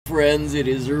friends, it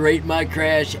is Rate My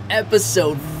Crash,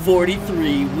 episode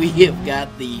 43. We have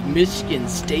got the Michigan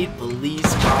State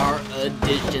Police Car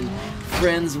Edition.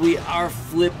 Friends, we are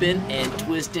flipping and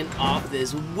twisting off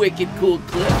this wicked cool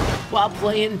clip while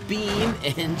playing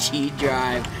BeamNG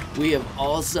Drive. We have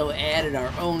also added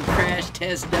our own crash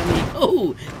test dummy.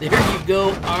 Oh, there you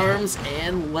go, arms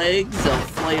and legs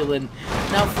a-flailing.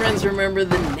 Now friends, remember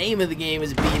the name of the game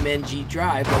is BeamNG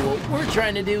Drive, but what we're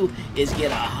trying to do is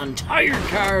get an entire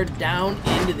car down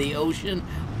into the ocean.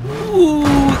 Ooh,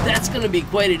 that's going to be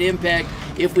quite an impact.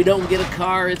 If we don't get a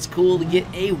car, it's cool to get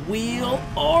a wheel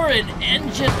or an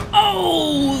engine.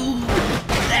 Oh,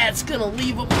 that's going to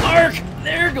leave a mark.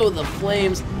 There go the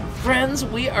flames. Friends,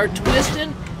 we are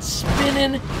twisting,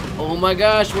 spinning. Oh my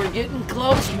gosh, we're getting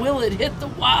close. Will it hit the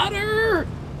water?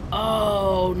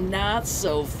 Oh, not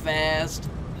so fast.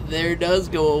 There does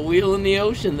go a wheel in the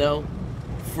ocean, though.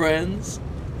 Friends,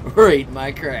 rate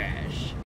my crash.